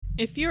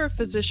If you're a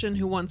physician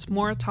who wants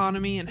more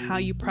autonomy in how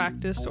you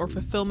practice or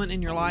fulfillment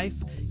in your life,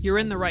 you're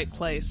in the right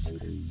place.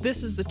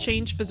 This is the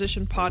Change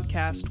Physician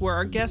podcast, where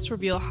our guests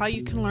reveal how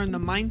you can learn the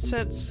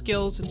mindsets,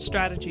 skills, and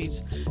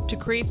strategies to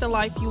create the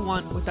life you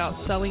want without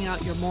selling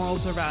out your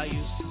morals or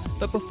values.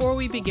 But before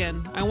we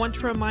begin, I want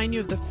to remind you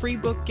of the free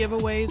book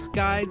giveaways,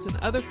 guides, and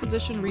other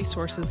physician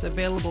resources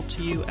available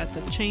to you at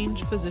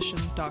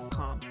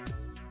thechangephysician.com.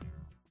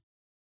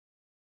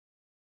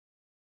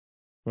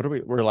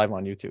 We're live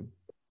on YouTube.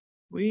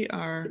 We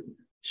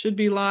should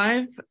be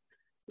live.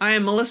 I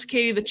am Melissa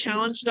Katie, the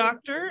Challenge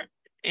Doctor,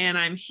 and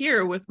I'm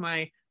here with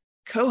my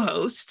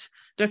co-host,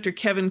 Dr.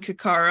 Kevin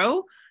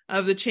Caccaro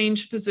of the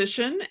Change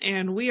Physician,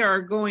 and we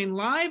are going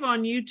live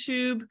on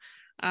YouTube.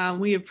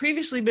 We have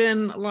previously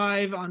been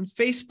live on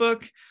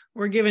Facebook.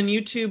 We're giving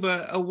YouTube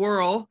a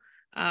whirl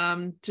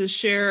to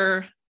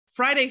share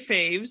Friday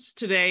Faves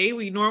today.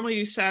 We normally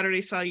do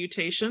Saturday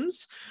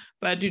Salutations,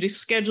 but due to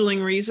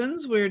scheduling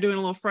reasons, we're doing a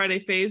little Friday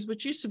Faves,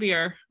 which used to be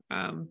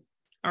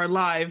our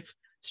live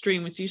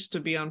stream, which used to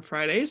be on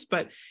Fridays.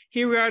 But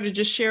here we are to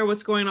just share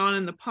what's going on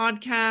in the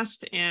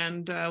podcast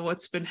and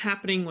what's been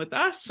happening with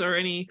us, or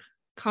any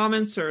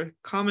comments or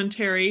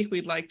commentary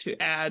we'd like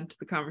to add to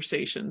the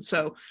conversation.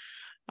 So,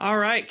 all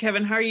right,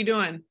 Kevin, how are you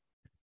doing?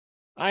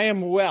 I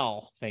am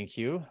well, thank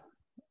you.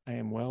 I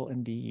am well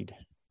indeed.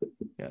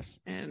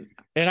 Yes. And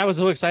I was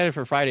so excited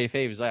for Friday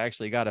Faves. I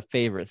actually got a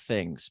favorite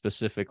thing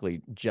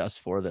specifically just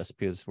for this,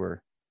 because we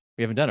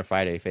haven't done a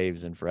Friday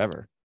Faves in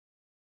forever.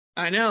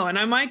 I know. And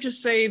I might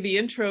just say the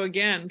intro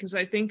again, because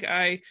I think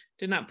I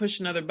did not push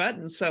another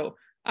button. So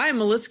I am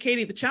Melissa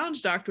Katie, the Challenge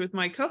Doctor, with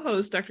my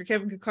co-host, Dr.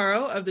 Kevin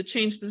Caccaro of the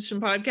Change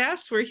Physician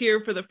podcast. We're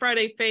here for the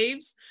Friday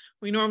Faves.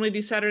 We normally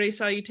do Saturday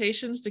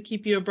Salutations to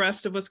keep you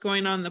abreast of what's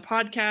going on in the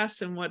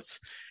podcast and what's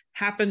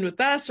happened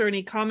with us, or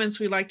any comments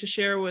we'd like to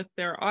share with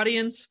their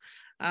audience.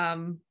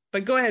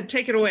 But go ahead,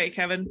 take it away,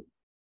 Kevin.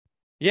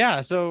 Yeah.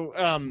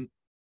 So,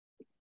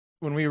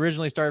 when we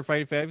originally started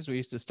Friday Faves, we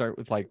used to start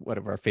with like what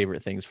of our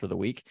favorite things for the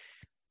week.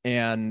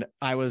 And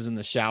I was in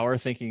the shower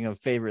thinking of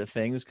favorite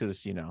things,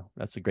 because,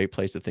 that's a great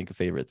place to think of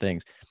favorite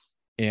things.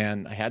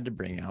 And I had to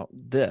bring out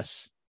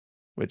this,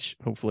 which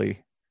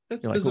hopefully.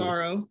 That's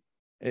bizarro.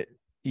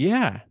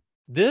 Yeah.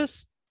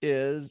 This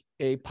is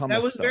a pumice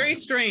That was stone. very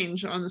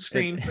strange on the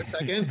screen for a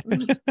second.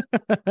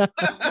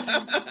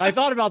 I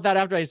thought about that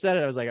after I said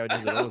it. I was like, I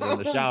was in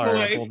the shower and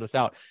I pulled this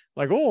out.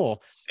 Like,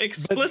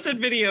 explicit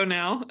video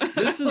now.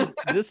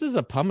 this is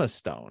a pumice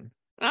stone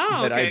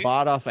that I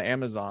bought off of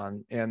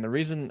Amazon. And the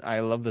reason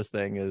I love this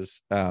thing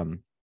is, so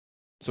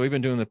we've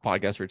been doing the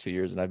podcast for 2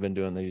 years, and I've been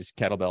doing these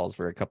kettlebells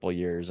for a couple of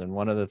years. And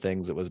one of the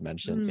things that was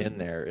mentioned in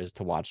there is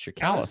to watch your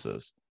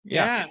calluses.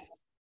 Yes.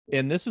 Yeah.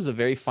 And this is a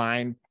very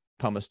fine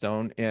pumice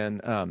stone, and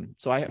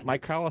so my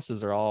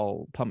calluses are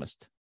all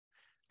pumiced.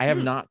 I have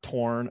not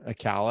torn a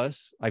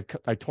callus. I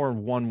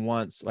torn one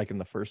once, like in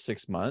the first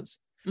 6 months,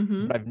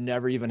 but I've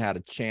never even had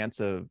a chance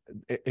of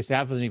it.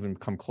 Hasn't even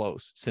come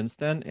close since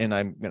then, and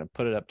I'm gonna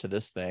put it up to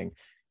this thing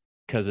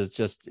because it's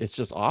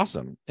just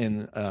awesome.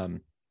 And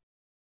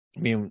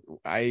when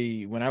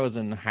I was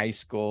in high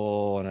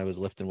school and I was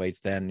lifting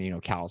weights,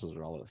 then calluses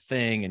were all a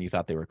thing, and you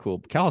thought they were cool.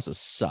 But calluses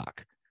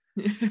suck,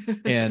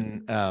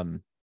 and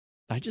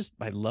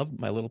I love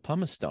my little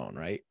pumice stone,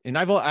 right? And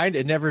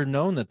I'd never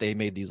known that they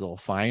made these little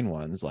fine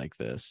ones like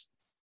this.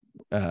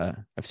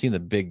 I've seen the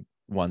big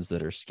ones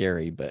that are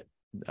scary, but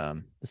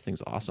this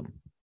thing's awesome.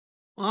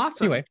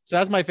 Awesome. Anyway, so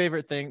that's my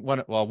favorite thing.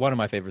 One of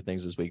my favorite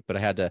things this week, but I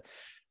had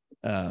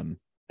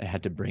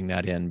to bring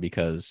that in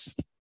because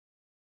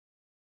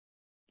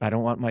I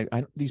don't want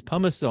these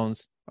pumice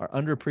stones are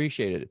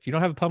underappreciated. If you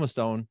don't have a pumice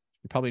stone,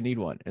 you probably need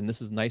one. And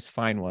this is a nice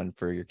fine one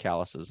for your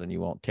calluses, and you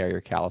won't tear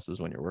your calluses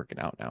when you're working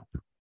out now.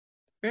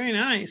 Very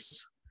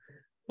nice.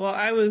 Well,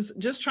 I was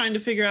just trying to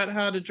figure out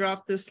how to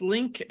drop this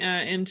link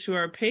into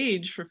our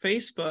page for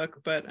Facebook,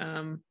 but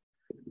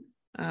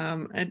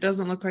it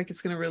doesn't look like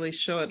it's going to really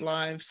show it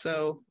live,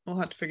 so we'll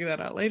have to figure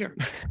that out later.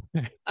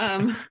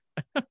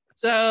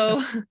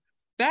 So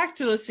back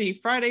to, let's see,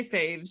 Friday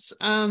Faves.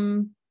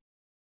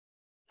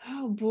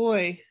 Oh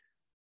boy.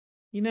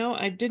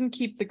 I didn't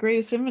keep the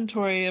greatest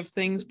inventory of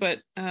things, but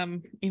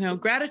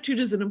gratitude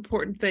is an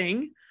important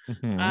thing.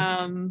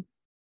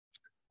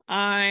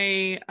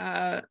 I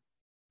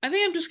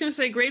think I'm just going to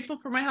say grateful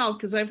for my health,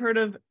 because I've heard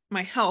of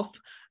my health.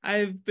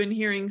 I've been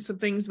hearing some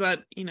things about,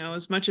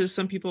 as much as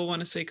some people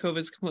want to say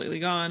COVID's completely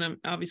gone,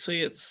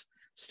 obviously it's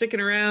sticking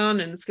around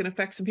and it's going to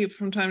affect some people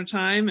from time to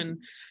time.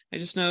 And I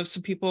just know of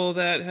some people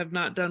that have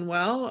not done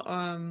well.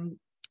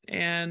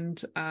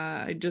 And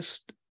I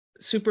just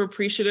super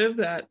appreciative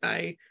that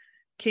I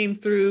came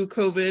through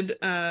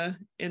COVID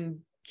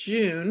in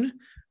June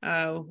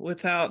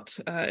without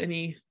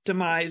any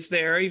demise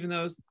there, even though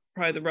it was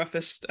probably the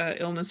roughest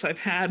illness I've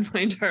had my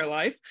entire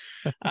life.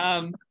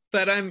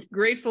 But I'm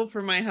grateful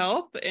for my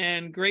health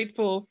and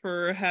grateful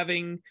for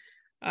having,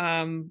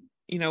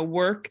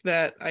 work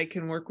that I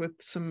can work with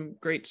some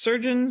great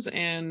surgeons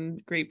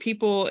and great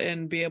people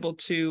and be able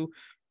to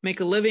make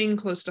a living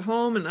close to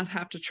home and not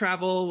have to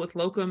travel with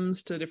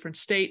locums to different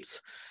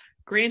states.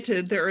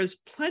 granted, there is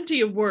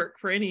plenty of work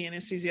for any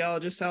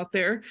anesthesiologist out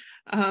there.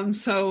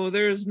 So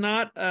there's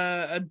not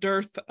a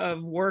dearth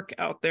of work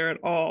out there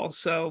at all.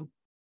 So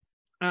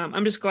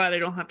I'm just glad I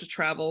don't have to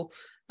travel.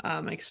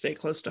 I can stay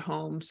close to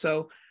home.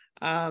 So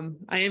I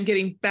am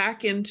getting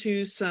back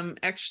into some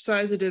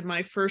exercise. I did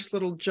my first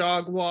little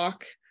jog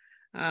walk.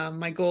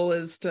 My goal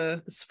is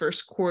this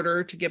first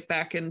quarter to get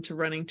back into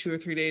running 2 or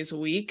 3 days a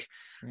week.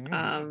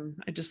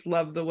 I just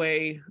love the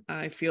way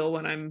I feel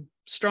when I'm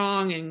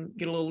strong and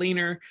get a little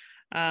leaner.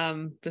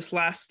 This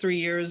last 3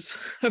 years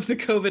of the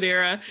COVID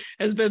era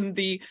has been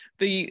the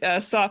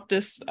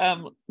softest,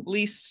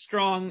 least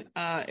strong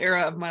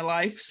era of my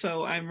life.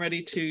 So I'm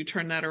ready to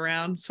turn that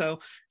around.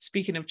 So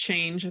speaking of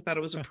change, I thought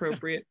it was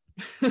appropriate.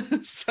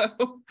 So,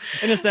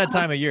 and it's that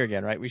time of year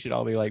again, right? We should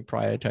all be like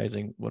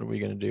prioritizing what are we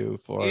going to do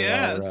for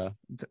yes,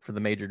 for the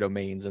major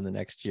domains in the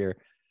next year.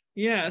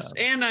 Yes,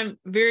 and I'm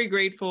very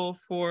grateful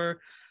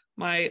for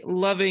my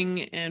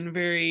loving and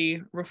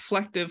very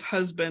reflective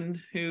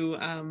husband who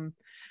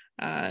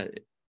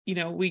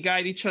we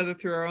guide each other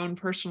through our own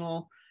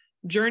personal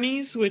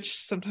journeys, which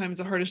sometimes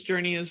the hardest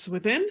journey is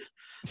within.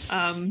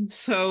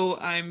 So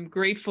I'm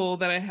grateful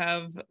that I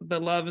have the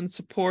love and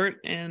support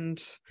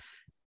and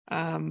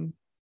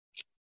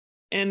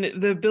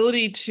the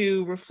ability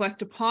to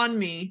reflect upon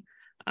me,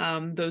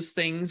 those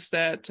things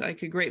that I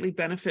could greatly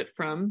benefit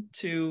from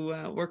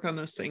to work on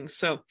those things.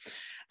 So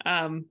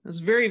it's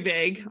very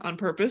vague on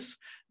purpose,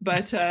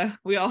 but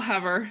we all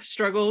have our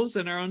struggles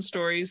and our own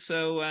stories.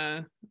 So,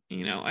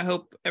 I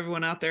hope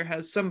everyone out there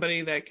has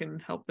somebody that can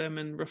help them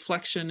in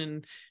reflection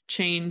and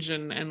change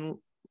and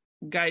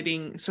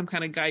guiding, some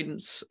kind of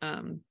guidance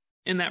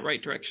in that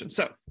right direction.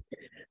 So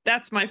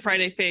that's my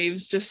Friday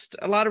faves, just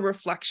a lot of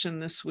reflection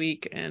this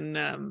week. And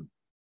I'm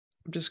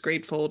just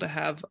grateful to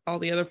have all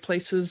the other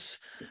places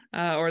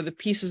or the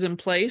pieces in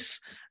place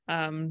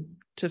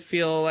to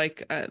feel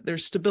like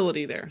there's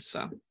stability there.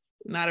 So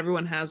not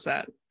everyone has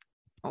that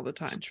all the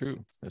time. That's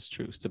true. That's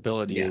true.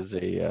 Stability is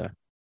an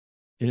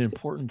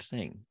important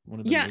thing. One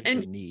of the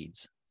major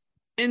needs.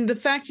 And the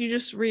fact you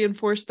just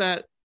reinforced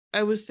that,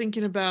 I was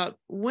thinking about,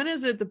 when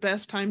is it the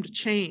best time to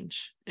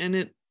change?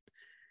 And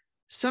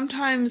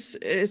sometimes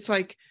it's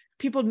like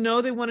people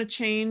know they want to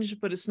change,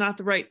 but it's not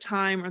the right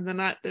time, or they're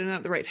not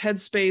the right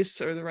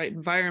headspace or the right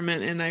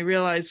environment. And I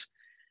realize,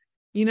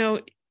 you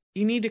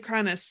need to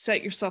kind of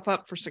set yourself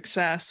up for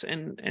success.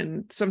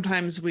 And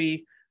sometimes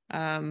we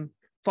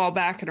fall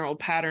back in our old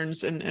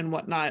patterns and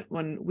whatnot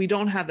when we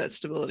don't have that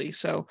stability.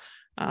 So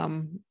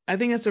I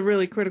think that's a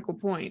really critical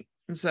point,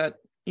 is that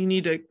you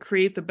need to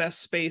create the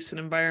best space and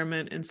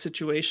environment and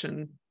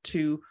situation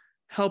to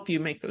help you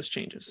make those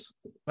changes.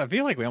 I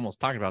feel like we almost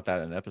talked about that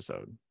in an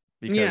episode,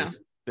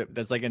 because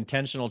there's like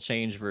intentional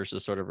change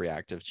versus sort of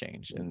reactive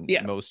change. And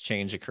most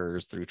change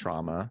occurs through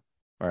trauma,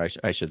 or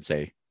I should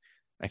say,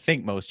 I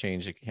think most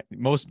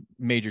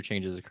major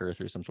changes occur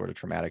through some sort of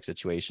traumatic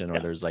situation,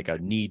 or there's like a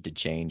need to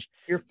change.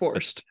 You're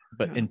forced.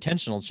 But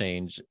intentional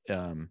change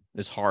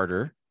is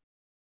harder,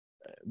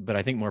 but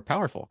I think more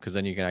powerful, because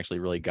then you can actually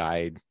really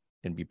guide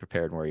and be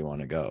prepared where you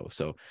want to go.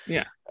 So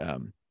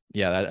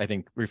I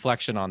think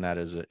reflection on that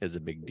is a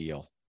big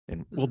deal.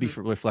 And we'll be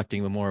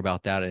reflecting more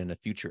about that in a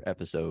future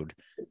episode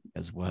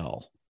as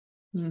well.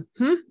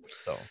 Mm-hmm.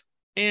 So.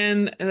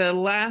 And the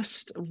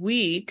last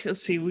week,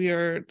 let's see, we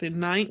are the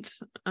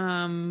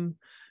 9th.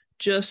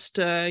 Just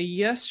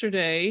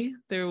yesterday,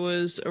 there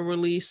was a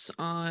release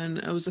on,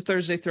 it was a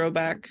Thursday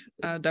throwback,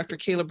 Dr.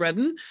 Caleb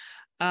Redden,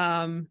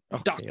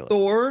 Doc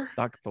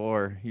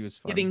Thor, he was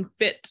fun. Getting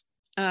fit.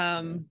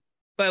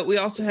 But we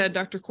also had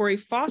Dr. Corey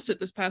Fawcett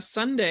this past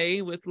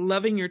Sunday with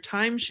Loving Your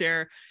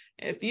Timeshare.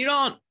 If you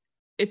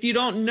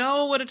don't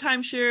know what a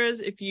timeshare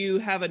is, if you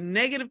have a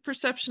negative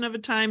perception of a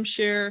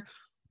timeshare,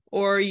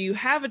 or you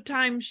have a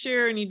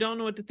timeshare and you don't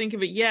know what to think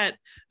of it yet,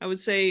 I would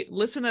say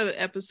listen to the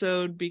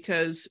episode,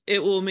 because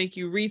it will make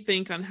you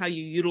rethink on how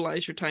you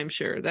utilize your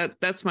timeshare.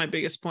 That's my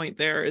biggest point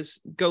there, is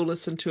go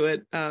listen to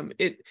it.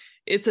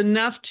 It's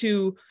enough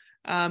to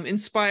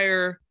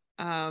inspire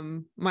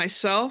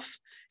myself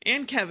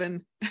and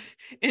Kevin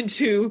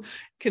into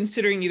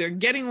considering either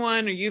getting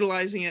one or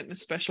utilizing it in a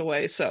special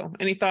way. So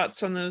any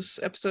thoughts on those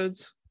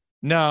episodes?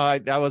 No,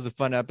 that was a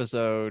fun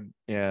episode.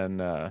 And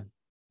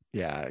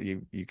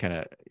you got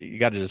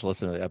to just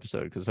listen to the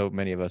episode, because so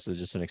many of us have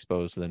just been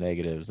exposed to the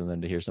negatives, and then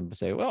to hear somebody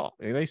say, well,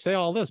 they say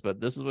all this, but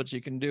this is what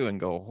you can do, and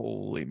go,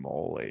 holy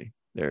moly,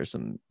 there's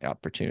some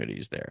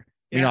opportunities there.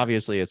 I mean,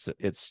 obviously it's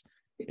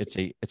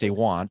a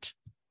want.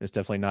 It's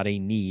definitely not a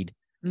need.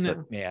 No.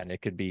 But man,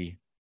 it could be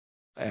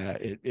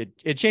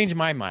it changed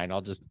my mind.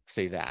 I'll just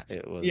say that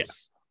it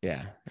was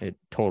it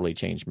totally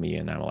changed me,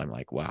 and I'm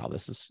like, wow,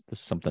 this is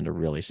something to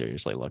really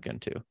seriously look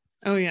into.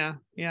 Oh yeah.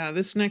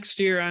 This next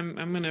year I'm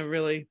gonna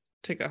really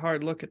take a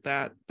hard look at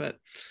that. But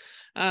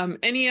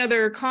any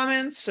other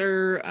comments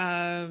or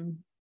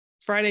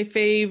Friday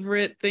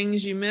favorite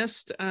things you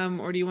missed,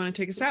 or do you want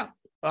to take us out?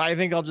 I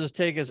think I'll just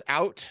take us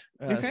out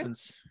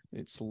since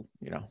it's a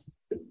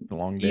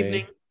long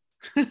day.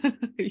 Evening.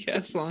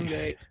 Yes, long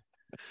day.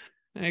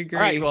 I agree.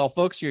 All right, well,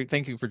 folks,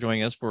 thank you for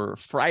joining us for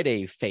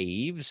Friday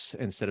Faves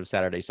instead of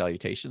Saturday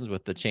Salutations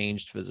with the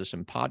Changed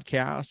Physician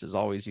podcast. As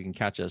always, you can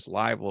catch us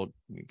live. We're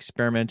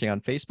experimenting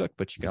on Facebook,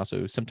 but you can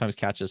also sometimes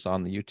catch us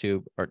on the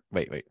YouTube. Or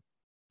wait,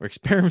 we're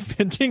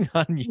experimenting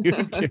on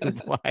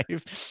YouTube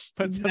live,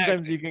 but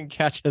sometimes you can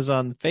catch us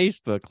on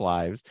Facebook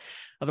lives.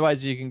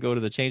 Otherwise, you can go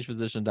to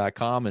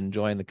thechangedphysician.com and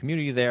join the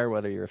community there,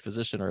 whether you're a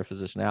physician or a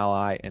physician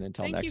ally. And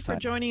until next time. Thank you for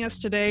joining us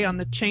today on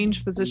the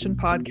Changed Physician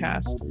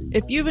podcast.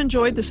 If you've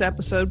enjoyed this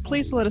episode,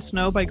 please let us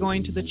know by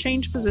going to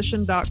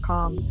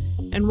thechangedphysician.com.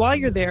 And while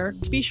you're there,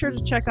 be sure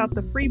to check out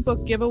the free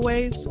book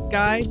giveaways,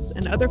 guides,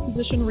 and other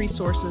physician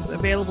resources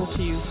available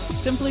to you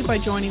simply by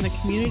joining the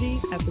community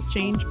at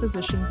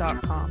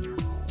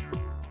thechangedphysician.com.